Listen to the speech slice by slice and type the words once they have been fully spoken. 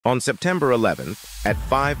On September 11th, at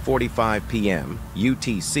 5:45 p.m.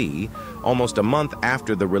 UTC, almost a month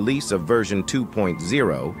after the release of version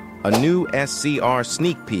 2.0, a new SCR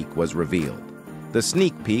sneak peek was revealed. The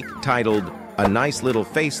sneak peek, titled "A Nice Little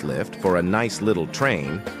Facelift for a Nice Little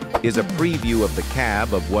Train," is a preview of the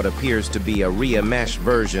cab of what appears to be a rear-mesh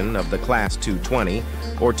version of the Class 220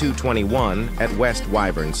 or 221 at West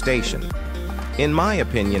Wyvern Station. In my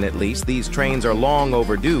opinion, at least, these trains are long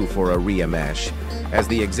overdue for a rear-mesh, as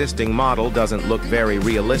the existing model doesn't look very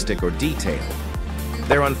realistic or detailed.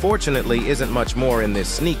 There unfortunately isn't much more in this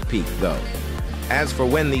sneak peek, though. As for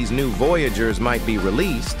when these new Voyagers might be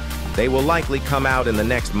released, they will likely come out in the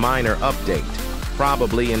next minor update,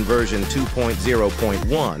 probably in version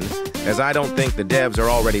 2.0.1, as I don't think the devs are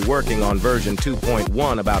already working on version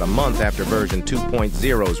 2.1 about a month after version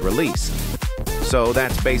 2.0's release. So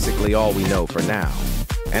that's basically all we know for now.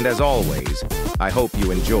 And as always, I hope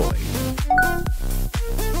you enjoy.